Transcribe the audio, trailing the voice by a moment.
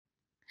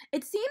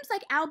It seems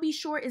like Al B.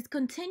 Shore is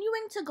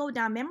continuing to go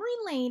down memory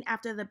lane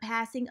after the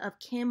passing of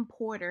Kim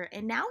Porter,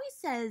 and now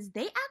he says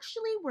they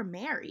actually were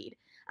married.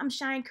 I'm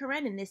Cheyenne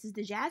Karen, and this is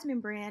the Jasmine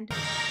Brand.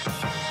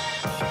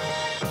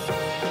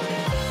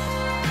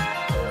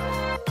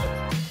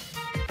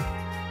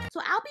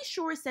 So Al B.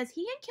 Shore says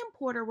he and Kim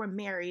Porter were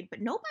married,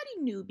 but nobody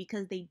knew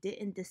because they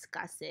didn't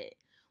discuss it.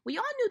 We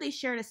all knew they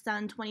shared a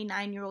son,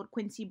 29-year-old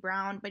Quincy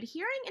Brown, but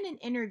hearing in an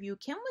interview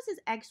Kim was his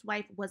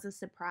ex-wife was a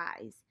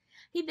surprise.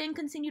 He then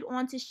continued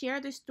on to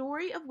share the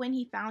story of when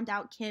he found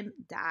out Kim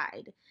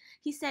died.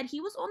 He said he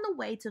was on the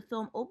way to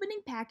film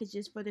opening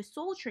packages for the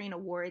Soul Train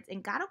Awards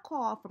and got a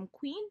call from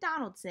Queen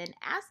Donaldson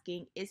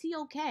asking, is he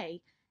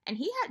okay? And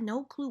he had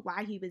no clue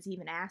why he was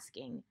even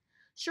asking.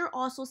 Shore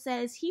also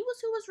says he was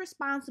who was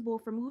responsible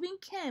for moving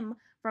Kim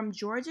from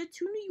Georgia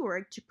to New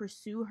York to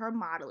pursue her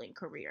modeling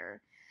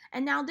career.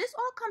 And now this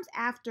all comes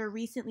after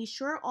recently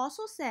Shore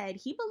also said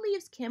he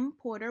believes Kim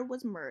Porter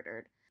was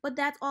murdered. But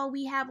that's all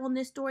we have on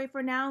this story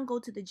for now. Go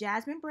to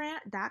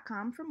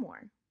thejasminebrand.com for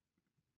more.